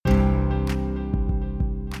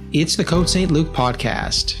It's the Côte Saint-Luc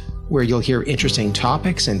podcast, where you'll hear interesting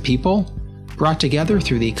topics and people brought together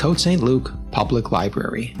through the Côte Saint-Luc Public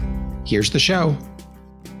Library. Here's the show.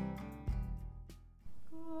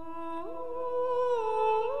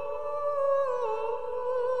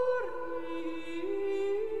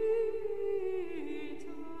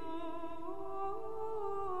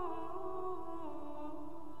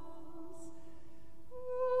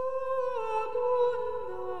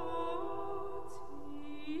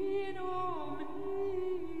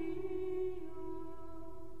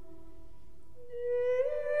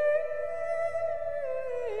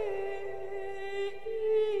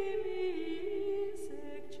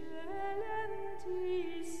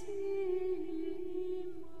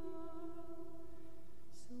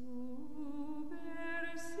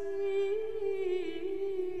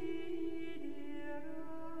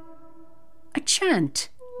 Chant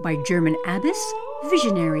by German abbess,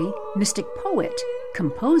 visionary, mystic poet,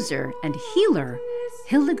 composer, and healer,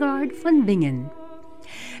 Hildegard von Bingen.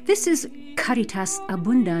 This is Caritas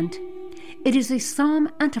Abundant. It is a psalm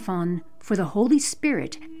antiphon for the Holy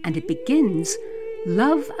Spirit, and it begins,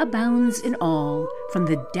 "Love abounds in all, from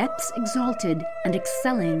the depths exalted and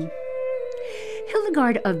excelling."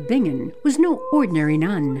 Hildegard of Bingen was no ordinary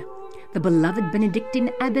nun. The beloved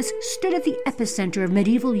Benedictine abbess stood at the epicenter of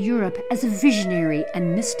medieval Europe as a visionary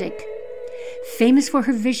and mystic. Famous for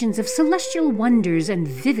her visions of celestial wonders and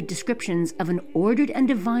vivid descriptions of an ordered and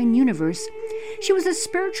divine universe, she was a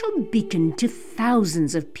spiritual beacon to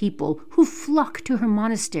thousands of people who flocked to her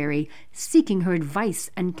monastery, seeking her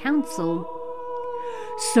advice and counsel.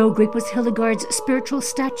 So great was Hildegard's spiritual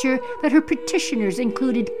stature that her petitioners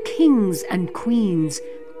included kings and queens,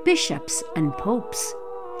 bishops and popes.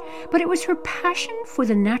 But it was her passion for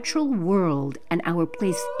the natural world and our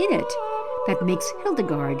place in it that makes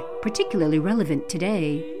Hildegard particularly relevant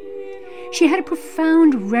today. She had a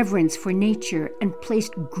profound reverence for nature and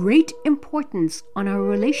placed great importance on our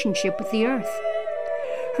relationship with the earth.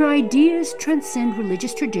 Her ideas transcend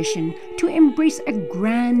religious tradition to embrace a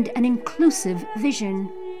grand and inclusive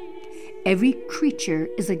vision. Every creature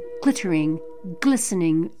is a glittering,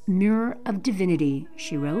 glistening mirror of divinity,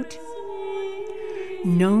 she wrote.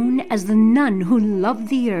 Known as the nun who loved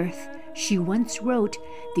the earth, she once wrote,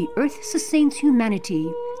 "The earth sustains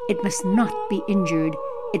humanity. It must not be injured.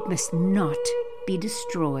 It must not be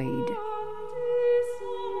destroyed."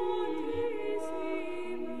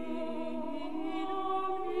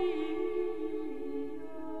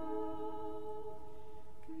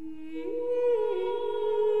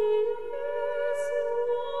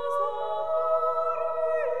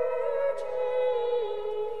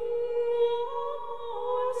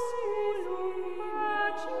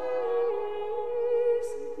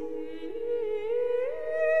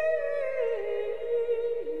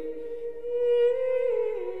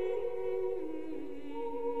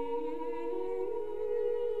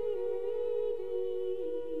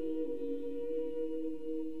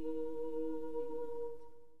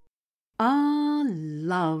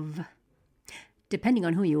 Love. Depending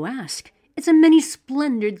on who you ask, it's a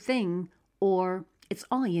many-splendored thing, or it's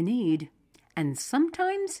all you need. And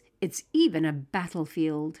sometimes it's even a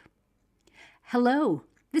battlefield. Hello,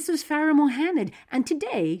 this is Farah Mohammed, and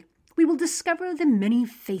today we will discover the many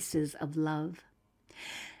faces of love.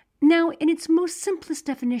 Now, in its most simplest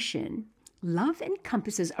definition, love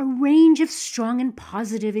encompasses a range of strong and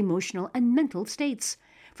positive emotional and mental states,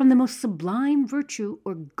 from the most sublime virtue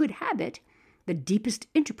or good habit, the deepest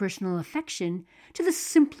interpersonal affection, to the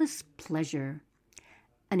simplest pleasure.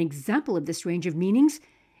 An example of this range of meanings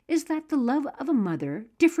is that the love of a mother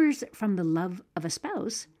differs from the love of a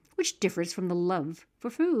spouse, which differs from the love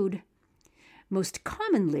for food. Most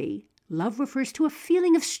commonly, love refers to a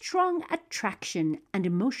feeling of strong attraction and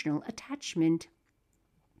emotional attachment.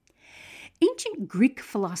 Ancient Greek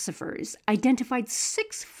philosophers identified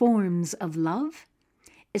 6 forms of love,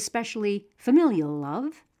 especially familial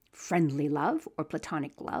love, friendly love or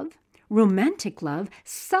platonic love, romantic love,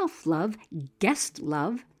 self-love, guest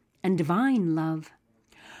love, and divine love.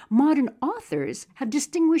 Modern authors have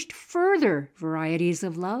distinguished further varieties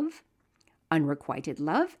of love: unrequited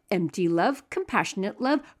love, empty love, compassionate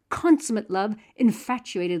love, consummate love,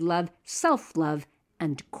 infatuated love, self-love,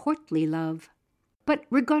 and courtly love. But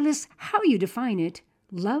regardless how you define it,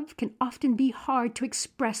 love can often be hard to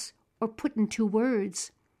express or put into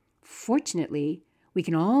words. Fortunately, we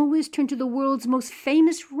can always turn to the world's most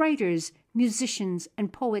famous writers, musicians,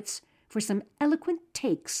 and poets for some eloquent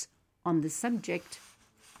takes on the subject.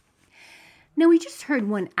 Now, we just heard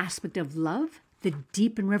one aspect of love, the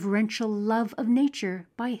deep and reverential love of nature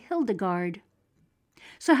by Hildegard.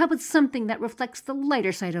 So how about something that reflects the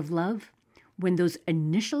lighter side of love? when those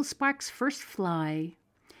initial sparks first fly.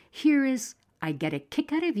 Here is I Get a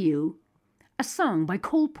Kick Out of You, a song by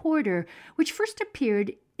Cole Porter, which first appeared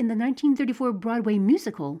in the 1934 Broadway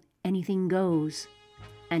musical Anything Goes.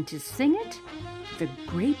 And to sing it, the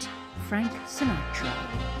great Frank Sinatra.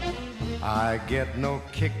 I get no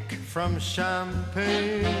kick from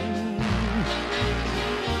champagne.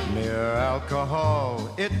 Mere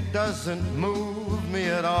alcohol, it doesn't move me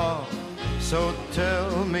at all. So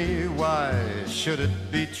tell me, why should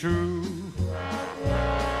it be true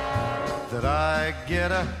that I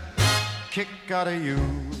get a kick out of you?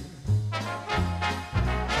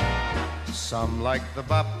 Some like the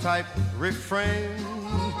bop type refrain.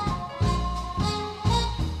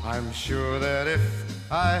 I'm sure that if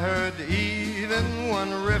I heard even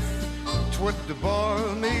one riff, 'twould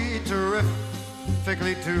bore me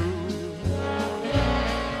terrifically too.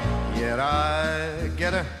 Yet I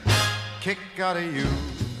get a kick out of you.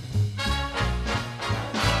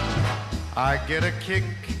 I get a kick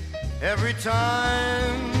every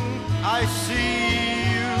time I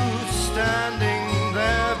see you standing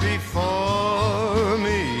there before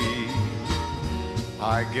me.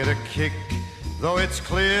 I get a kick, though it's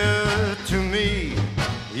clear to me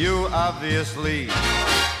you obviously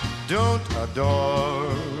don't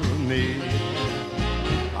adore me.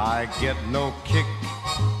 I get no kick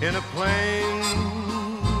in a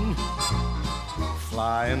plane,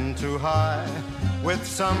 flying too high with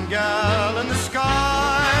some gal in the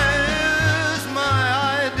sky is my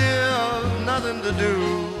idea of nothing to do.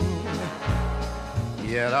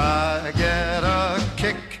 Yet I get a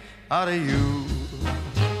kick out of you.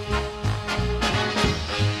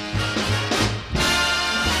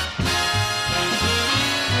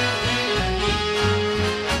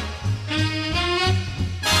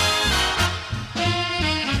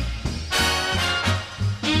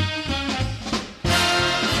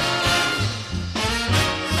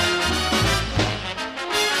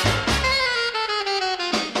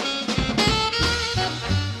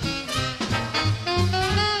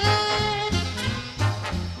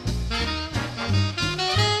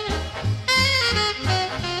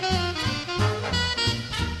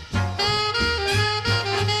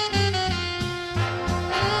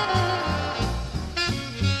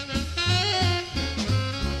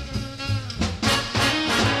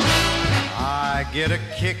 Get a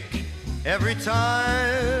kick every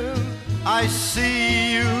time I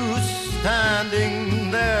see you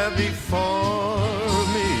standing there before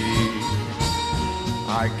me.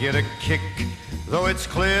 I get a kick, though it's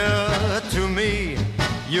clear to me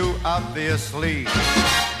you obviously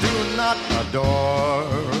do not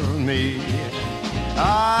adore me.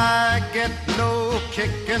 I get no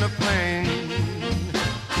kick in a plane,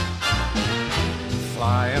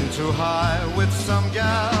 flying too high with some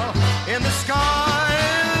gal in the sky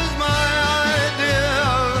is my idea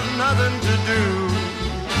of nothing to do.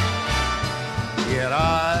 Yet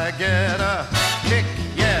I get a kick,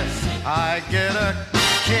 yes, I get a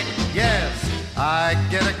kick, yes, I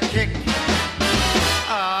get a kick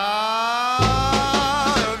out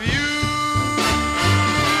of you.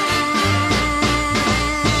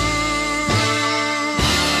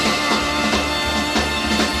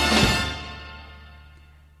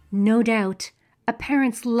 No doubt, a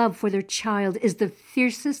parent's love for their child is the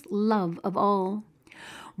fiercest love of all.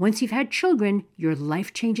 Once you've had children, your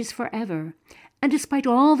life changes forever. And despite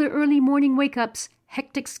all the early morning wake-ups,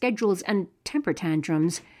 hectic schedules, and temper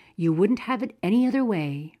tantrums, you wouldn't have it any other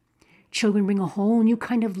way. Children bring a whole new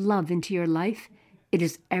kind of love into your life. It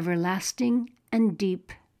is everlasting and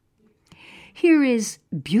deep. Here is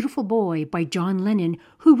Beautiful Boy by John Lennon,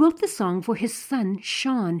 who wrote the song for his son,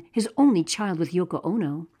 Sean, his only child with Yoko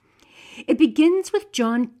Ono. It begins with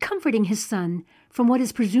John comforting his son from what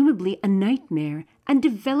is presumably a nightmare and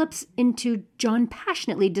develops into John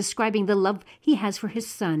passionately describing the love he has for his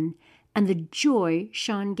son and the joy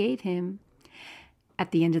Sean gave him.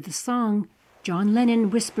 At the end of the song, John Lennon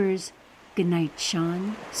whispers, "Good night,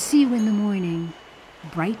 Sean. See you in the morning,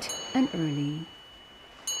 bright and early."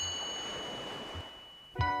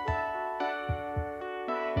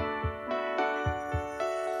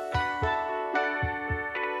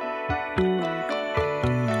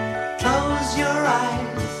 Close your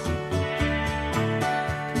eyes,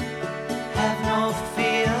 have no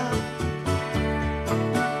fear.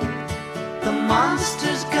 The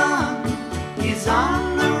monster's gone, he's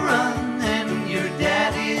on the run, and your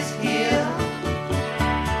daddy's here.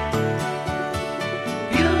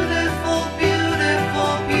 Beautiful, beautiful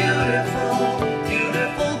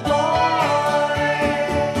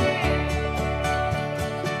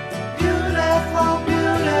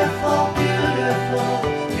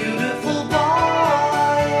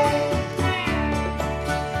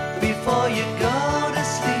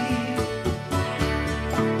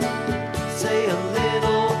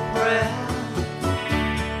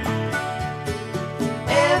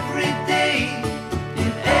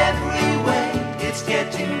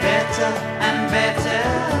getting better and better.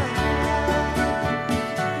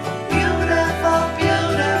 Beautiful,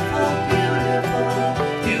 beautiful, beautiful,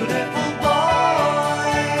 beautiful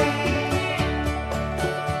boy.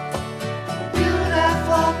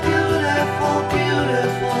 Beautiful, beautiful,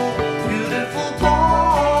 beautiful, beautiful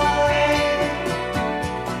boy.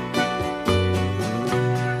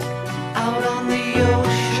 Out on the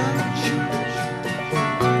ocean,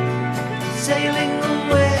 sailing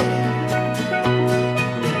away.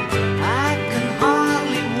 I can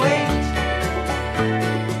hardly wait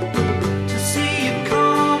to see you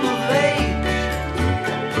come of age.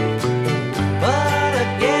 But I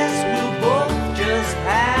guess we'll both just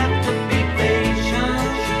have to be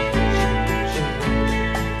patient,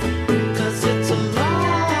 'cause it's a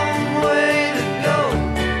long way to go,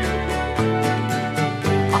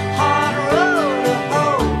 a hard road to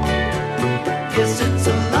hoe. Yes, it's a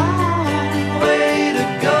long way to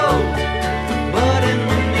go, but in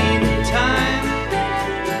the meantime,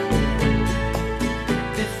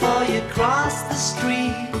 before you cross the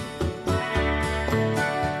street,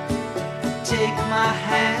 take my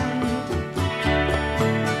hand.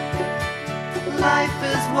 Life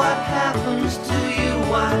is what happens to you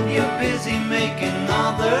while you're busy making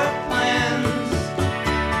other plans.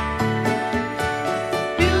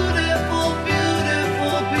 Beautiful,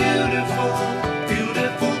 beautiful, beautiful,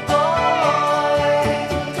 beautiful boy.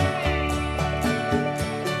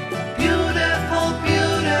 Beautiful,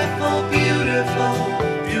 beautiful, beautiful,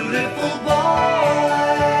 beautiful boy.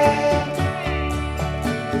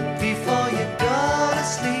 Before you go to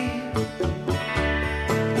sleep,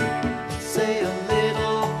 say a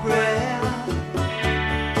little prayer.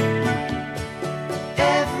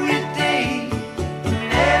 Every day, in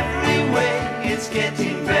every way, it's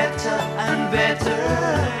getting better and better.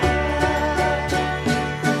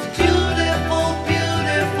 Beautiful,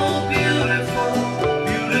 beautiful, beautiful,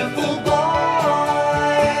 beautiful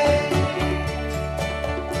boy.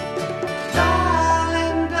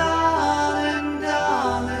 Darling, darling,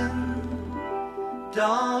 darling,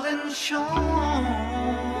 darling Sean.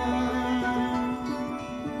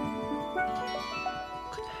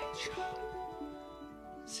 Good night, Sean.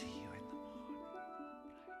 See you in the morning.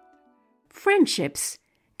 Friendships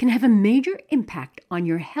can have a major impact on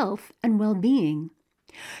your health and well-being.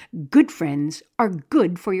 Good friends are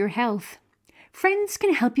good for your health. Friends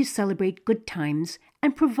can help you celebrate good times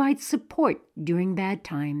and provide support during bad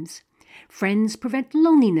times. Friends prevent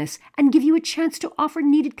loneliness and give you a chance to offer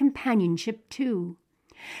needed companionship too.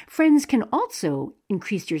 Friends can also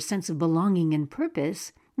increase your sense of belonging and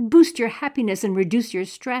purpose, boost your happiness and reduce your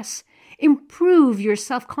stress, improve your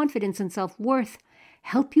self-confidence and self-worth,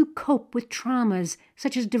 help you cope with traumas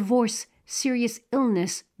such as divorce, serious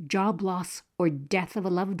illness, job loss, or death of a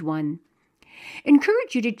loved one.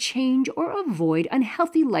 Encourage you to change or avoid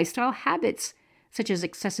unhealthy lifestyle habits such as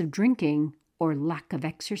excessive drinking or lack of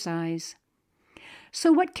exercise.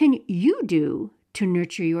 So what can you do to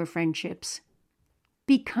nurture your friendships?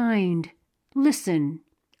 Be kind, listen,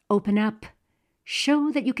 open up,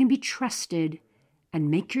 show that you can be trusted, and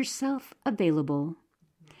make yourself available.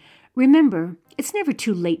 Remember, it's never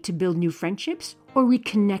too late to build new friendships or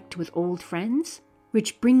reconnect with old friends,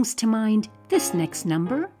 which brings to mind this next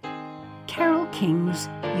number, Carole King's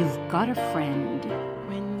You've Got a Friend.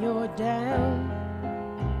 When you're down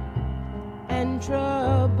and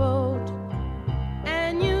troubled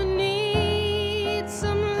and you need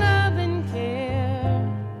some love and care,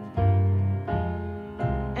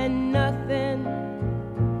 and nothing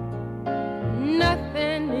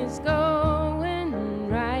is going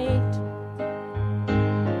right,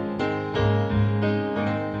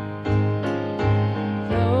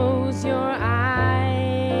 close your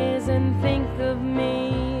eyes and think of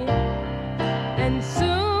me, and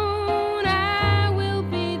soon I will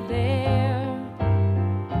be there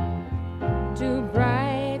to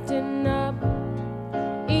brighten up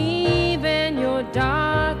even your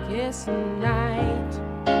darkest night.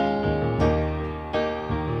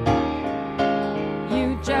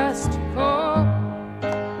 You just call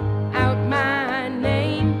out my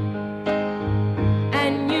name,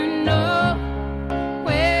 and you know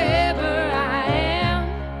wherever I am,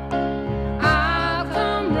 I'll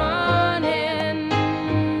come running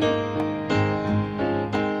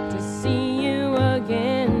to see you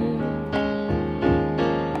again.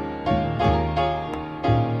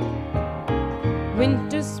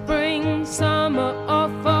 Winter, spring, summer, or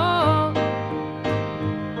fall,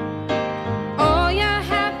 all you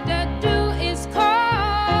have to do is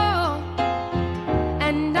call,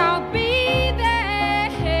 and I'll be there.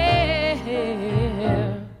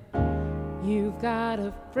 You've got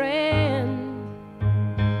a friend.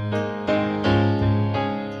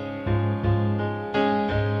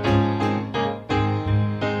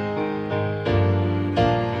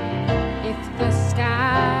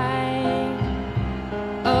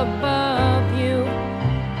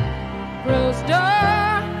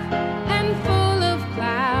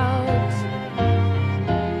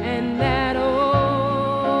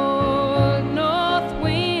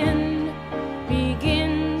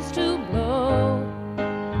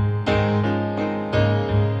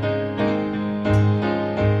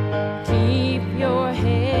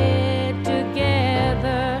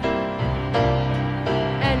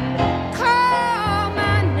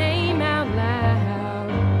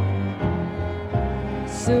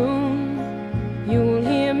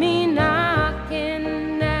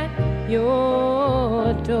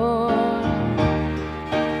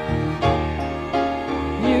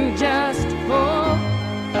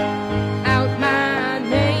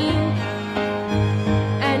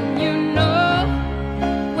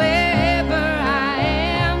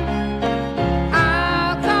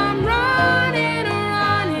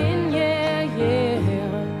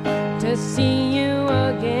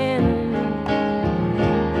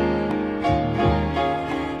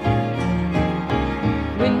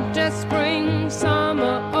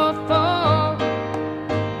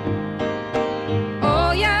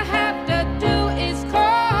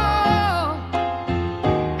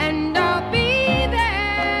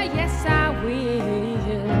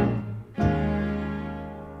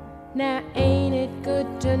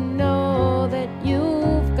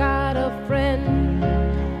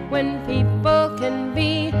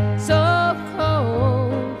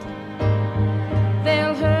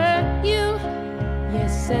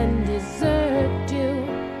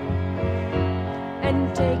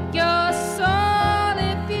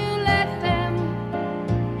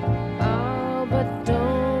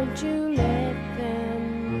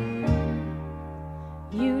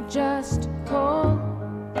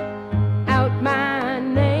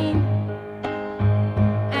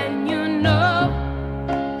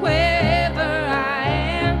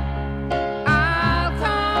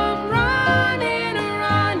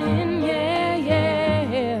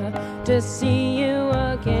 to see you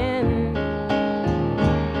again.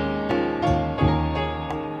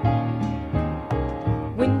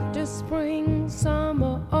 Winter, spring,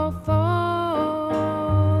 summer, or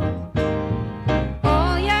fall,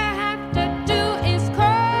 all you have to do is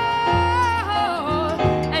call,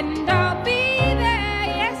 and I'll be there,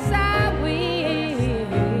 yes I will.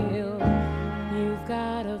 You've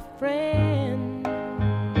got a friend.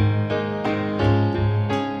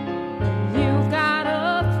 You've got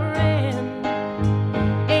a friend.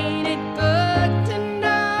 Ain't it good to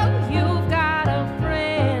know you've got a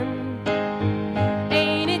friend?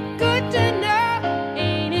 Ain't it good to know?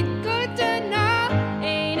 Ain't it good to know?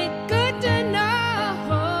 Ain't it good to know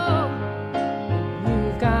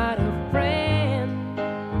you've got a friend?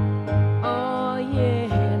 Oh yeah,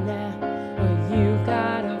 now you've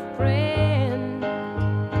got a friend.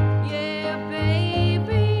 Yeah,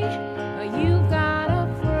 baby, you've got a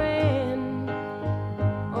friend.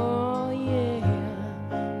 Oh yeah,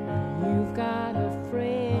 you've got a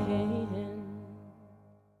friend.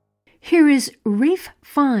 Here is Ralph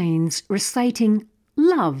Fiennes reciting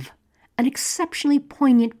Love, an exceptionally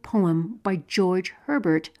poignant poem by George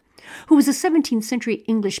Herbert, who was a 17th century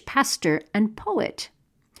English pastor and poet.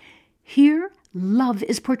 Here, love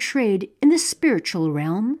is portrayed in the spiritual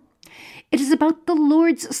realm. It is about the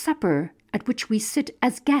Lord's Supper, at which we sit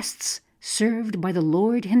as guests, served by the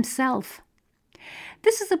Lord himself.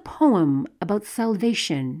 This is a poem about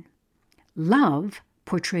salvation. Love,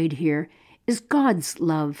 portrayed here, is God's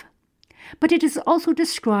love. But it is also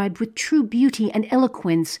described with true beauty and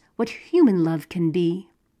eloquence what human love can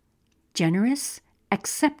be: generous,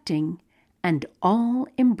 accepting, and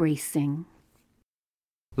all-embracing.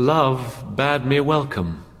 Love bade me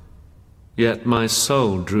welcome, yet my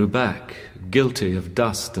soul drew back, guilty of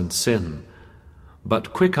dust and sin.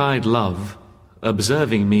 But quick-eyed love,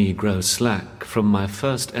 observing me grow slack from my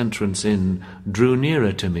first entrance in, drew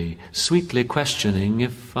nearer to me, sweetly questioning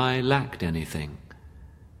if I lacked anything.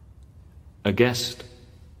 A guest,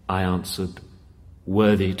 I answered,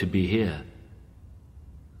 worthy to be here.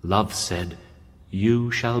 Love said, you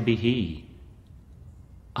shall be he.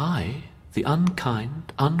 I, the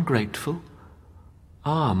unkind, ungrateful?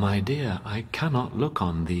 Ah, my dear, I cannot look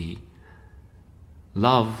on thee.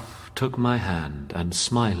 Love took my hand, and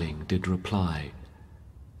smiling did reply,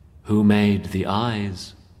 who made the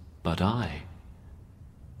eyes but I?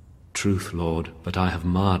 Truth, Lord, but I have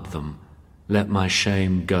marred them. Let my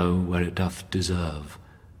shame go where it doth deserve.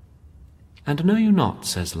 And know you not,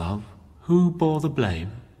 says Love, who bore the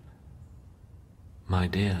blame? My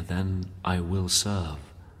dear, then I will serve.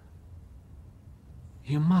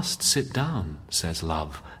 You must sit down, says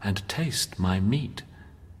Love, and taste my meat.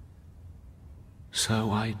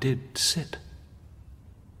 So I did sit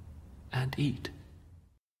and eat.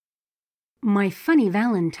 My Funny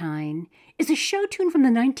Valentine is a show tune from the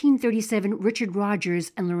 1937 Richard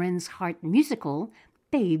Rodgers and Lorenz Hart musical,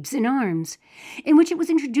 Babes in Arms, in which it was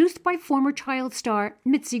introduced by former child star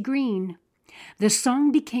Mitzi Green. The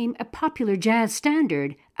song became a popular jazz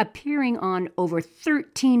standard, appearing on over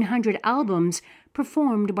 1,300 albums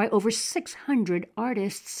performed by over 600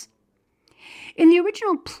 artists. In the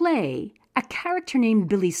original play, a character named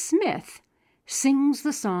Billy Smith sings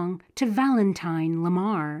the song to Valentine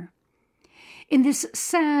Lamar. In this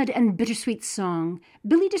sad and bittersweet song,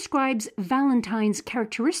 Billy describes Valentine's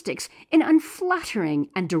characteristics in unflattering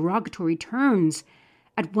and derogatory terms.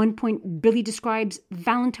 At one point, Billy describes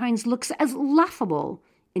Valentine's looks as laughable,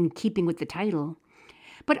 in keeping with the title,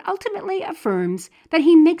 but ultimately affirms that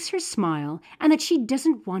he makes her smile and that she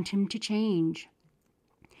doesn't want him to change.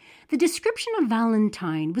 The description of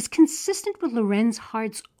Valentine was consistent with Lorenz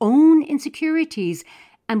Hart's own insecurities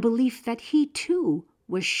and belief that he, too,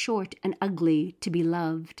 was short and ugly to be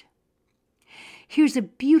loved. Here's a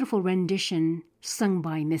beautiful rendition sung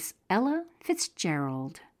by Miss Ella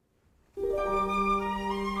Fitzgerald.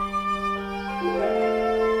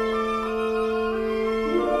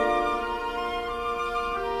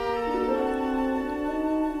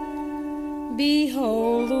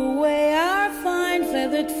 Behold the way our fine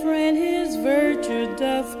feathered friend his virtue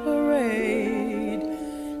doth parade.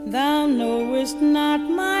 Thou knowest not,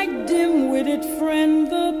 my dim-witted friend,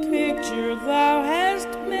 the picture thou hast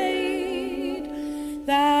made.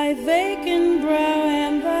 Thy vacant brow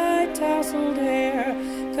and thy tousled hair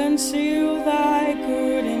conceal thy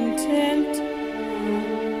good intent.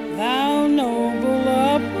 Thou noble,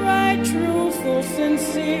 upright, truthful,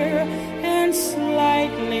 sincere, and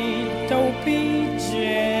slightly dopey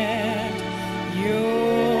gent,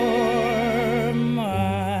 you're my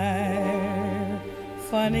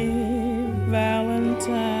funny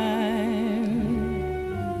Valentine,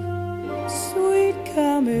 sweet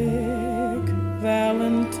comet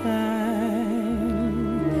Valentine.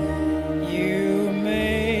 You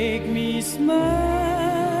make me smile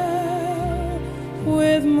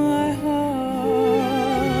with my heart.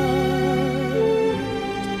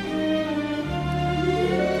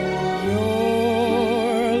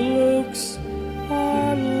 Your looks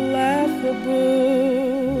are laughable,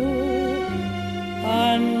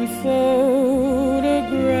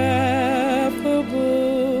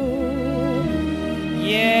 unphotographable,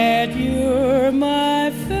 yet you're my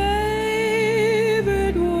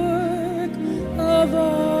favorite work of art.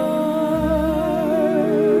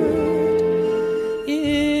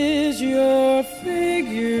 Is your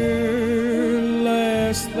figure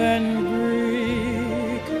less than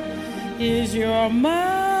Greek? Is your mouth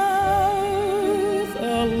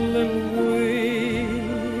a little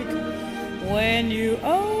weak when you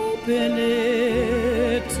open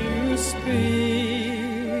it to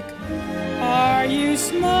speak? Are you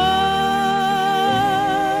smart?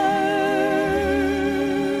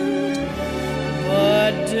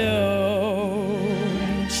 But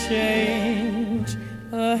don't change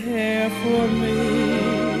a hair for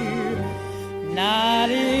me, not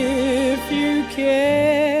if you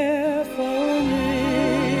care for me.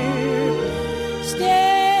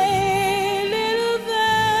 Stay, little Valentine,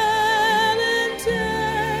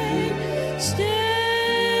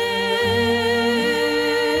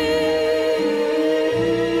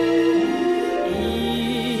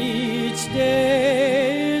 each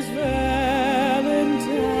day is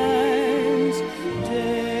Valentine's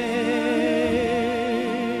Day.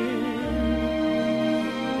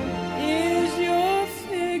 Is your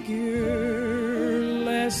figure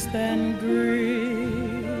less than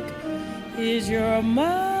Greek? Is your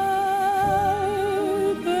mouth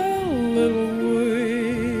a little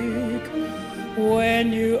weak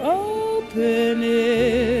when you open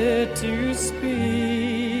it to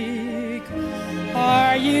speak?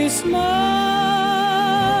 Are you smart?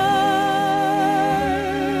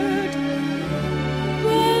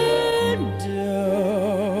 But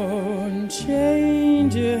don't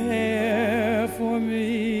change a hair for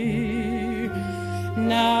me,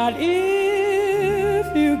 not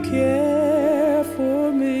if you care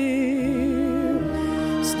for me.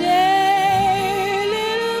 Stay,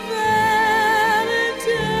 little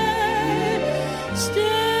Valentine, stay.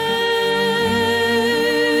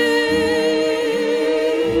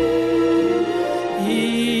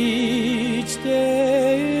 Each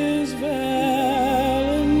day is Valentine's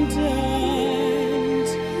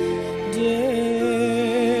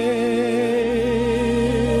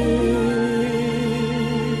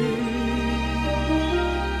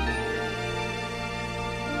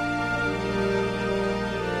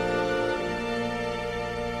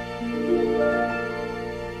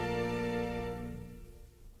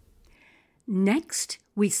Next,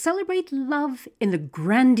 we celebrate love in the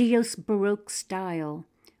grandiose Baroque style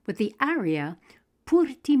with the aria Pur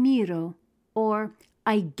ti miro, or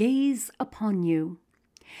I Gaze Upon You.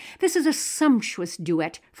 This is a sumptuous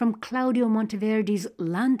duet from Claudio Monteverdi's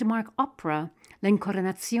landmark opera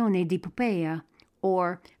L'Incoronazione di Poppaea,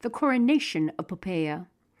 or The Coronation of Poppaea.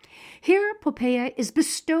 Here, Poppaea is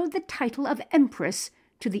bestowed the title of Empress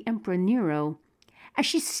to the Emperor Nero. As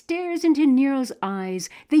she stares into Nero's eyes,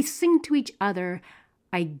 they sing to each other,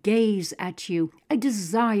 I gaze at you, I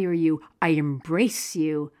desire you, I embrace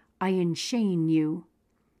you, I enchain you.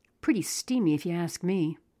 Pretty steamy if you ask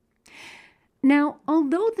me. Now,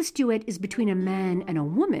 although this duet is between a man and a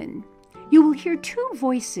woman, you will hear two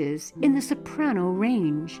voices in the soprano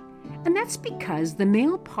range, and that's because the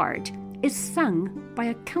male part is sung by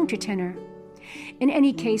a countertenor. In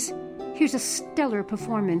any case, here's a stellar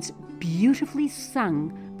performance beautifully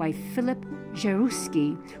sung by Philip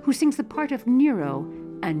Jaruski, who sings the part of Nero,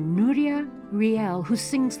 and Nuria Riel, who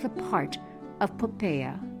sings the part of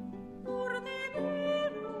Poppaea.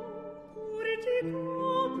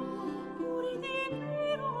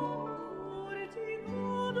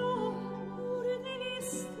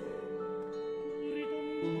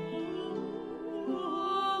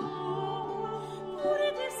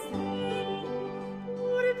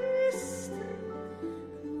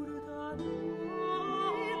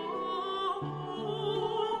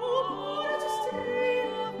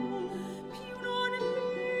 Più non è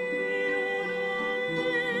vero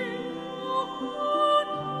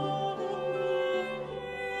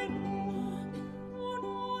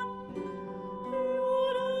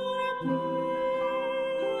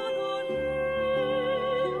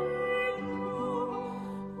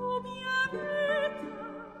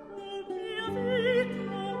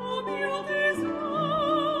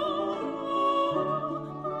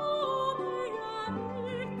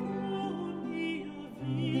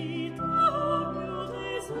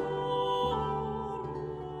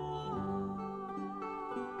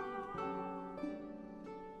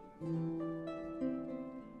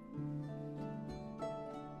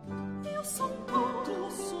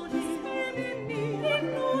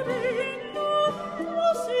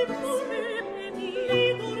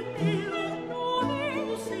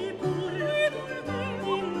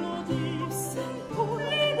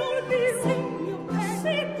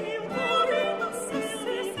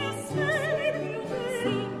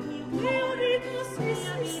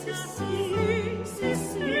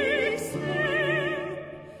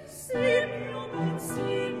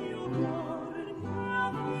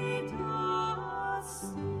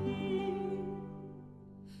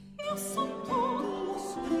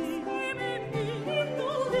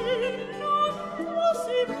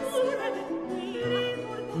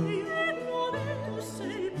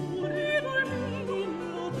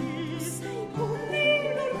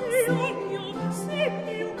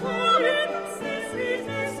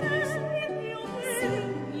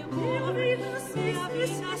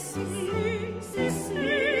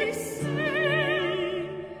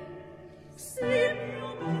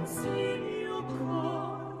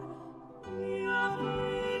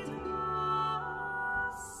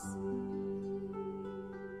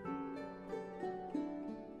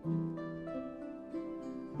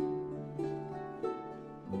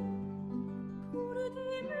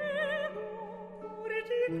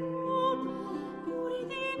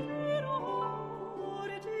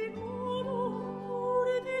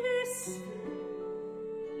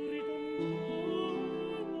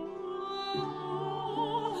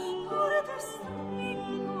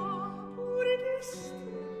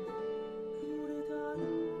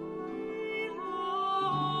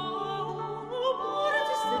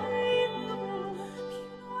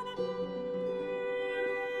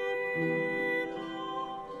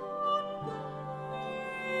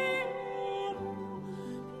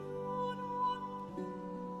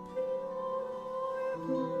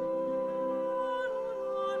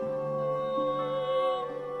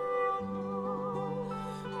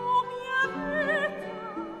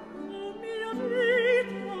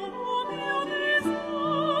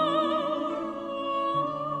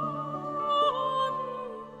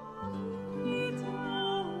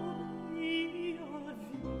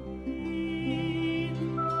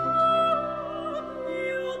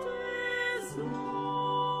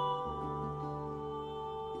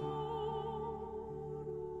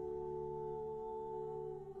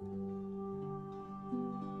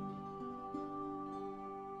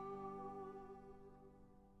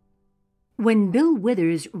When Bill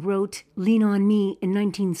Withers wrote Lean on Me in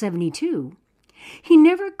 1972, he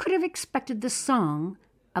never could have expected the song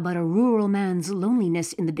about a rural man's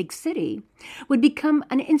loneliness in the big city would become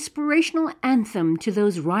an inspirational anthem to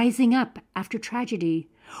those rising up after tragedy,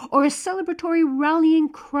 or a celebratory rallying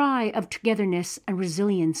cry of togetherness and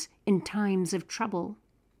resilience in times of trouble.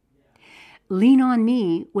 Lean on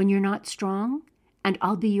me when you're not strong, and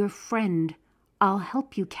I'll be your friend. I'll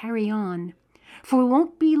help you carry on, for it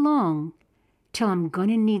won't be long till I'm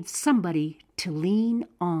gonna need somebody to lean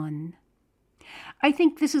on. I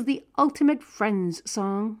think this is the ultimate Friends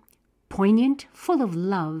song, poignant, full of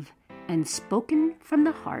love, and spoken from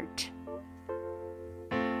the heart.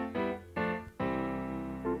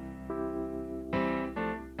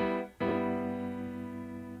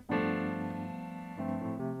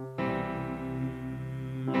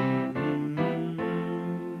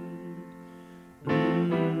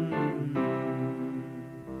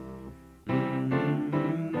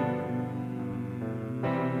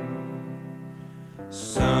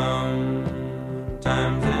 Sometimes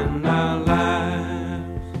in our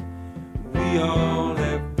lives, we all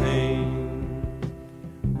have pain,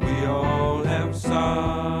 we all have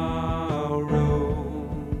sorrow,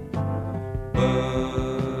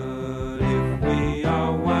 but if we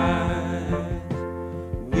are wise,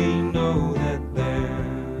 we know that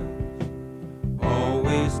there's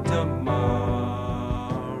always tomorrow.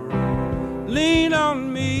 Lean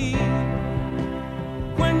on me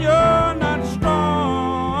when you're not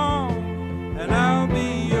strong, and I'll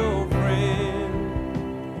be your friend.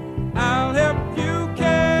 I'll help you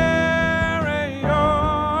carry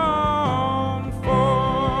on, for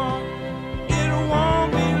it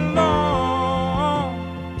won't be long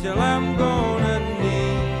till I'm gonna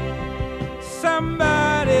need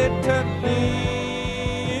somebody to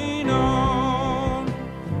lean on.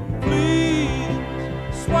 Please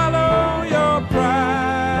swallow your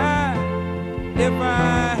pride if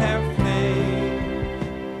I have faith.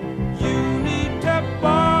 You need to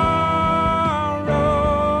borrow,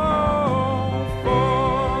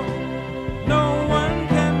 for no one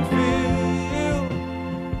can fill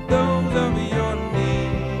those of your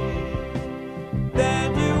needs that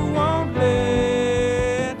you won't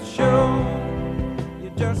let show. You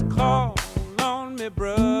just call on me,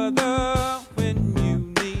 brother, when you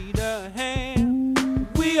need a hand.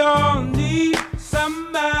 We all need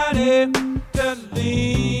somebody to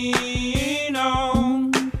lean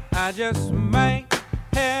on. I just might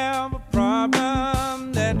have a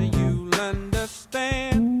problem that you'll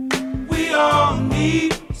understand. We all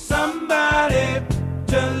need somebody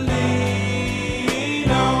to lean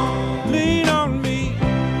on. Lean on me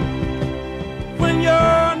when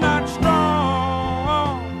you're not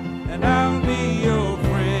strong, and I'll be your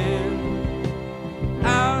friend.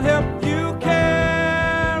 I'll help you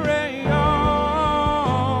carry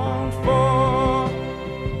on, for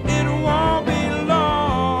it won't be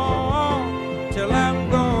long till I'm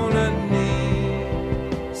gonna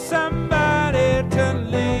need somebody to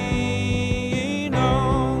lean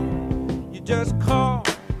on. You just call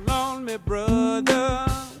on me, brother,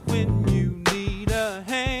 when you need a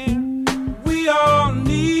hand. We all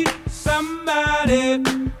need somebody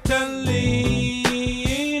to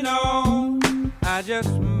lean on. I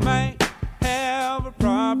just might have a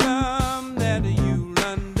problem that you'll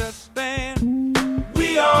understand.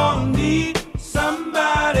 We all need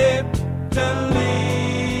somebody to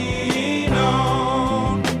lean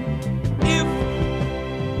on. If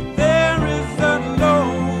there is a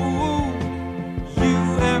load you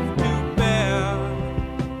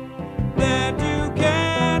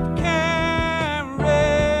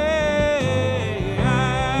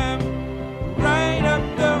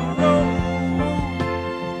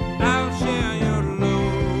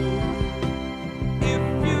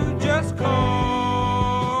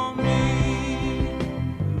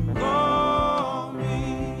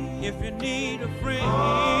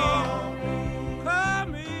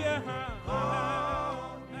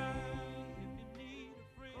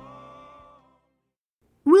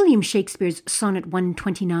William Shakespeare's Sonnet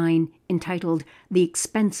 129, entitled The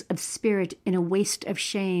Expense of Spirit in a Waste of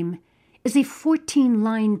Shame, is a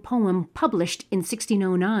 14-line poem published in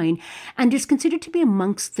 1609 and is considered to be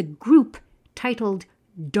amongst the group titled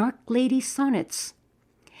Dark Lady Sonnets.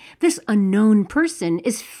 This unknown person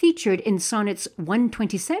is featured in Sonnets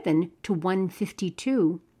 127 to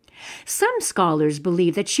 152. Some scholars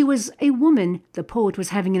believe that she was a woman the poet was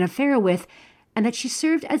having an affair with, and that she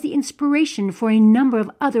served as the inspiration for a number of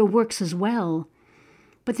other works as well.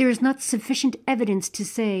 But there is not sufficient evidence to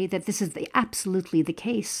say that this is absolutely the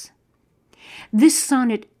case. This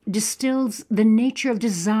sonnet distills the nature of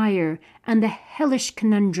desire and the hellish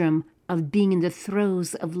conundrum of being in the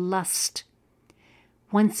throes of lust.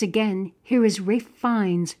 Once again, here is Ralph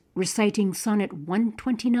Fiennes reciting Sonnet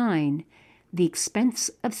 129, The Expense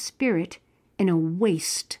of Spirit in a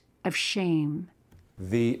Waste of Shame.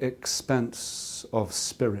 The expense of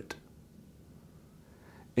spirit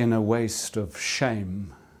in a waste of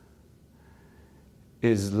shame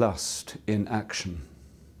is lust in action,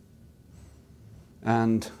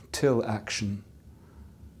 and till action,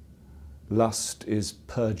 lust is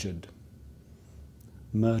perjured,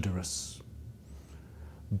 murderous,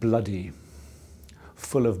 bloody,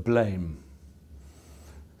 full of blame,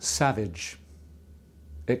 savage,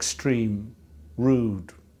 extreme,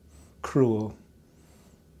 rude, cruel,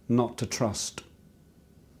 not to trust,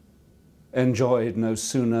 enjoyed no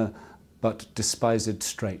sooner but despised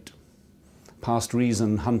straight, past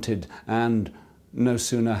reason hunted, and no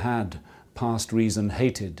sooner had past reason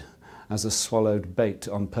hated, as a swallowed bait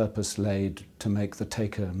on purpose laid to make the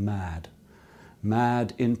taker mad,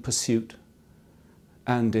 mad in pursuit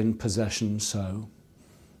and in possession so,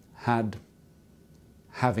 had,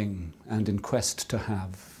 having, and in quest to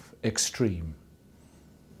have, extreme,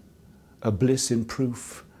 a bliss in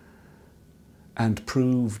proof, and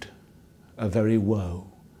proved a very woe,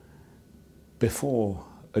 before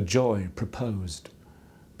a joy proposed,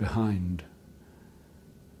 behind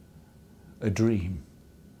a dream.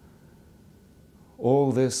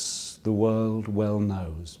 All this the world well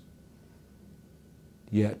knows,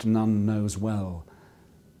 yet none knows well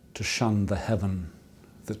to shun the heaven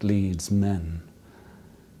that leads men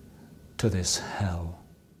to this hell.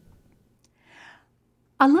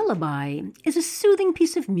 A lullaby is a soothing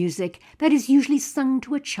piece of music that is usually sung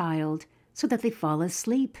to a child so that they fall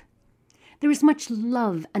asleep. There is much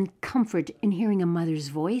love and comfort in hearing a mother's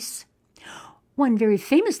voice. One very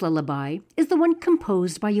famous lullaby is the one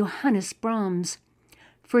composed by Johannes Brahms.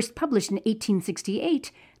 First published in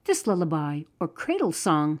 1868, this lullaby, or cradle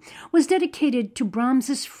song, was dedicated to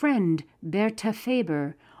Brahms's friend Bertha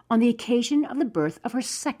Faber on the occasion of the birth of her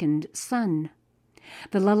second son.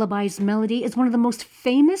 The lullaby's melody is one of the most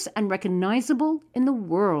famous and recognizable in the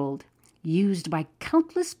world, used by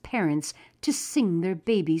countless parents to sing their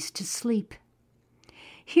babies to sleep.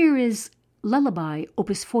 Here is Lullaby,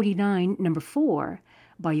 Opus 49, No. 4,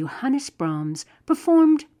 by Johannes Brahms,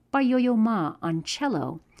 performed by Yo-Yo Ma on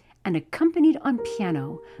cello and accompanied on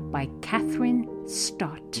piano by Catherine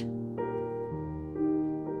Stott.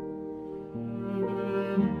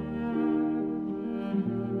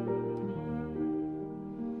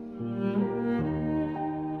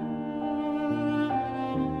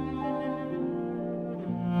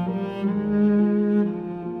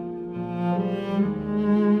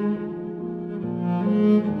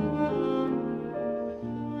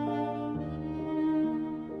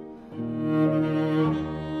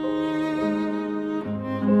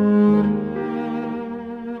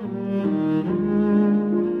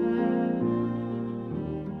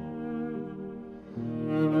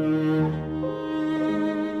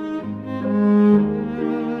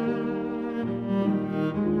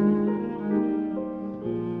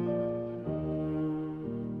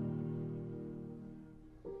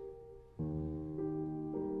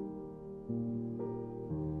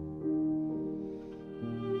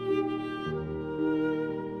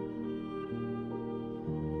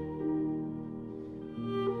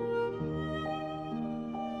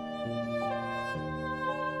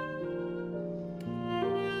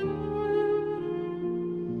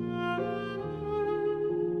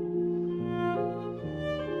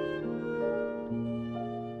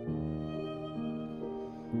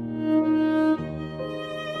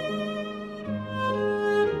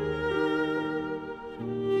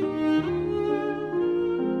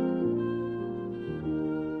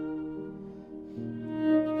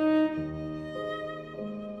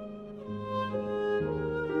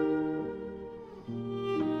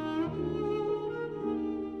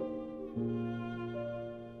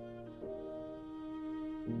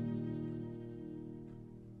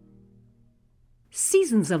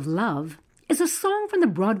 Seasons of Love is a song from the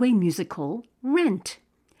Broadway musical Rent.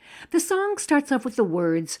 The song starts off with the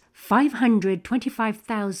words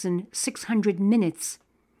 525,600 minutes,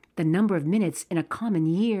 the number of minutes in a common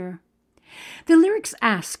year. The lyrics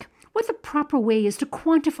ask what the proper way is to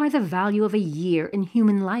quantify the value of a year in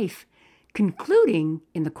human life, concluding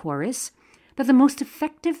in the chorus that the most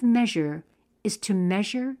effective measure is to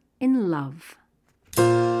measure in love.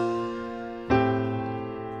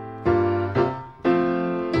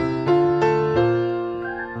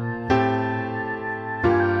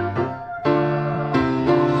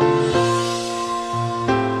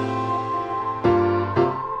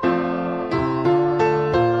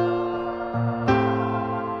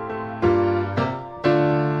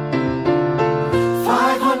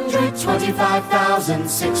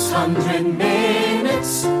 525,600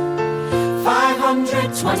 minutes,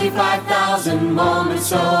 525,000 moments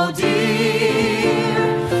so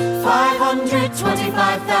dear,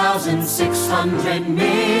 525,600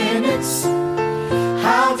 minutes.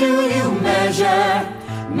 How do you measure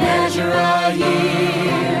a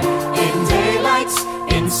year? In daylights,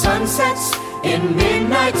 in sunsets, in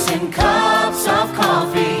midnights, in cups of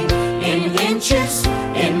coffee, in inches,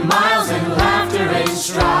 in miles, in laughter and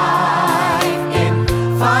strife, in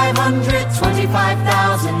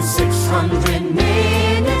 525,600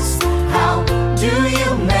 minutes. How do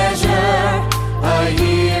you measure a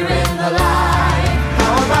year in the life?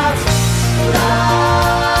 How about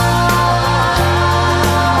love?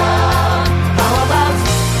 How about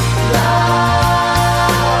love?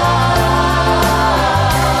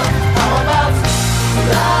 How about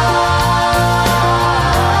love?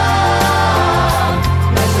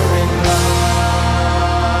 Measuring love.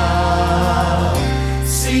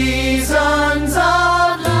 Seasons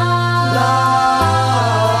of love.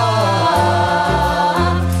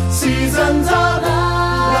 Seasons of love.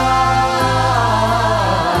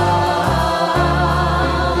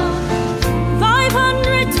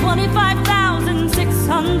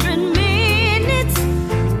 525,600 minutes,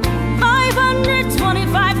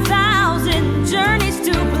 525,000 journeys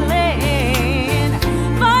to plan,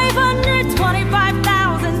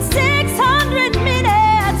 525,600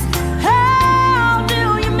 minutes. How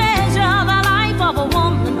do you measure the life of a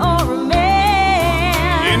woman or a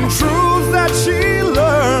man? In truths that she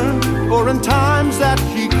learned, or in times that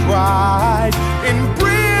he cried, in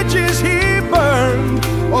bridges he burned,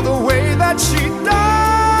 or the way that she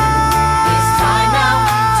died. It's time now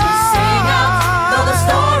to sing out, though the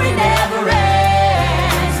story never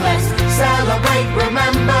ends. Let's celebrate,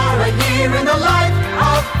 remember a year in the life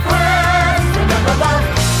of friends. Remember love,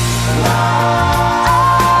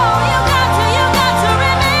 love. You got to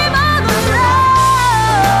remember the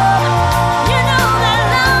love. You know that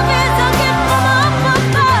love is a gift from up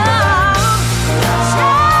above.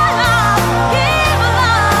 Share love, give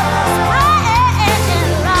love, spread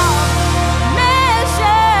love.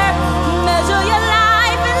 Measure your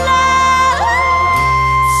life in love.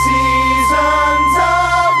 Seasons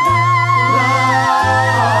of love.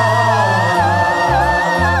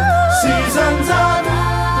 Seasons of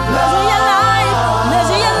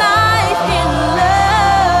Measure your life in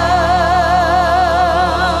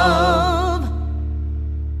love.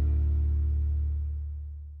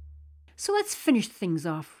 So let's finish things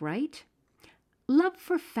off right. Love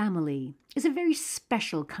for family is a very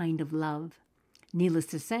special kind of love. Needless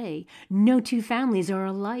to say, no two families are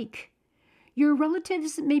alike. Your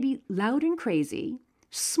relatives may be loud and crazy,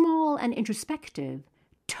 small and introspective,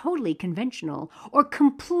 totally conventional, or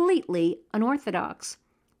completely unorthodox.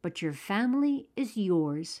 But your family is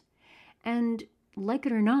yours. And, like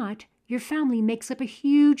it or not, your family makes up a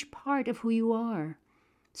huge part of who you are.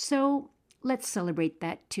 So let's celebrate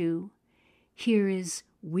that too. Here is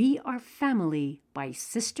We Are Family by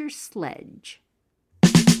Sister Sledge.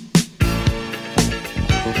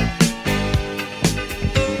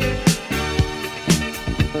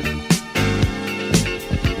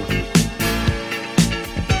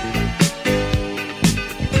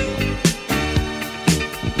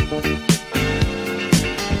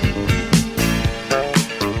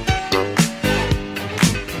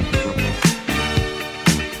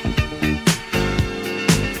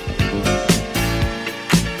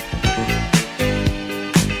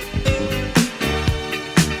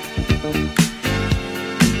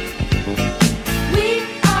 We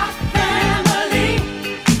are family.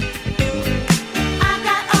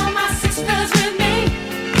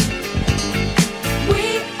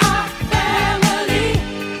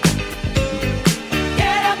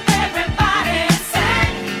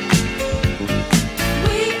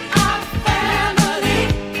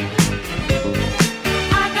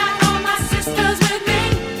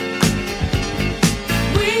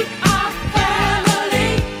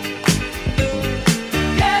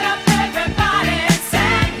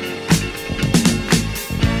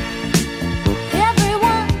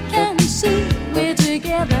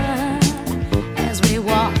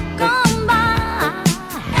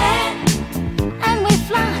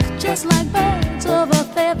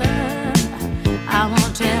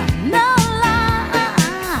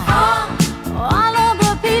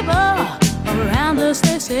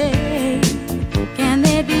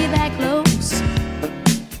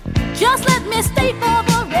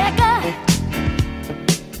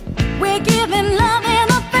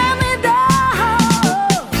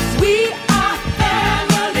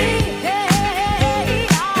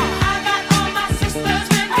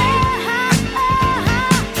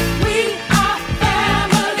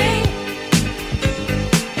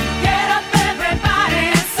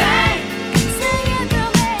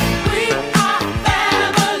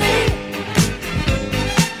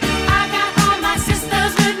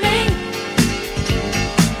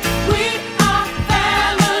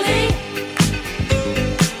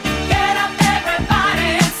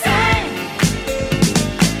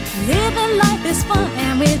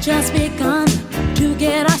 just begun to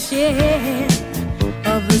get our share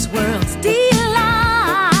of this world's delight.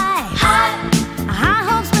 High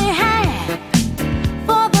hopes we have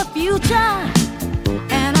for the future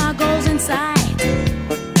and our goals in sight.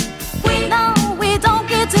 We know we don't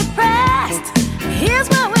get depressed. Here's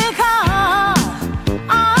what we call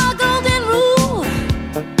our golden rule.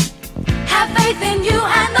 Have faith in you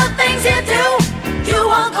and the things you do. You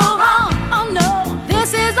won't go wrong. Oh no,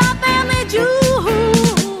 this is our family jewel.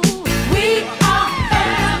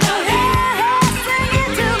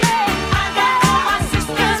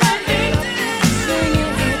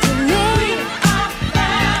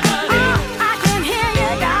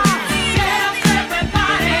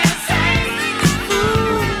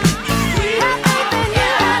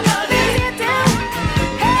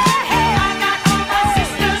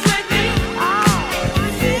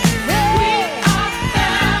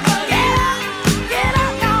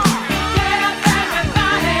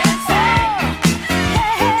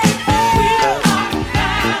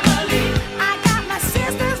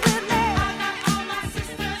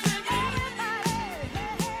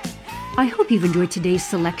 I hope you've enjoyed today's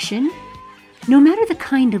selection. No matter the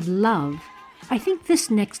kind of love, I think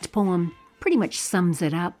this next poem pretty much sums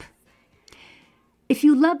it up. If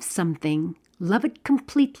you love something, love it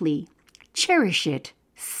completely, cherish it,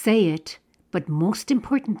 say it, but most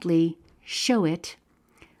importantly, show it.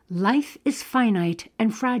 Life is finite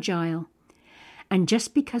and fragile, and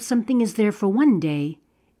just because something is there for one day,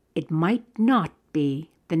 it might not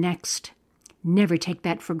be the next. Never take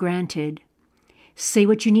that for granted. Say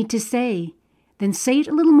what you need to say, then say it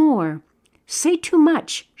a little more. Say too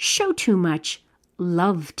much, show too much,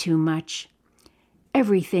 love too much.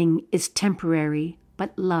 Everything is temporary,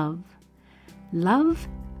 but love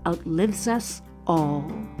outlives us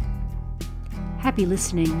all. Happy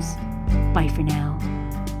listenings. Bye for now.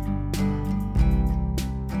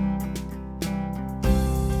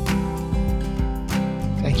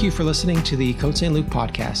 Thank you for listening to the Côte Saint-Luc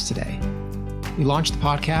podcast today. We launched the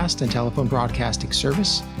podcast and telephone broadcasting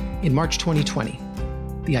service in March 2020.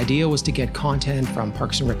 The idea was to get content from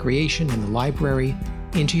Parks and Recreation and the library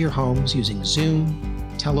into your homes using Zoom,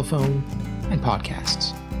 telephone, and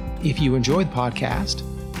podcasts. If you enjoyed the podcast,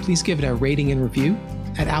 please give it a rating and review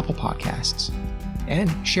at Apple Podcasts and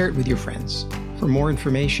share it with your friends. For more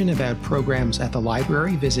information about programs at the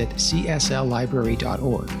library, visit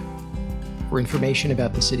csllibrary.org. For information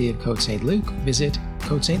about the city of Côte Saint-Luc, visit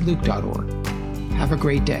côtesaintluc.org. Have a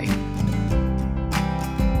great day.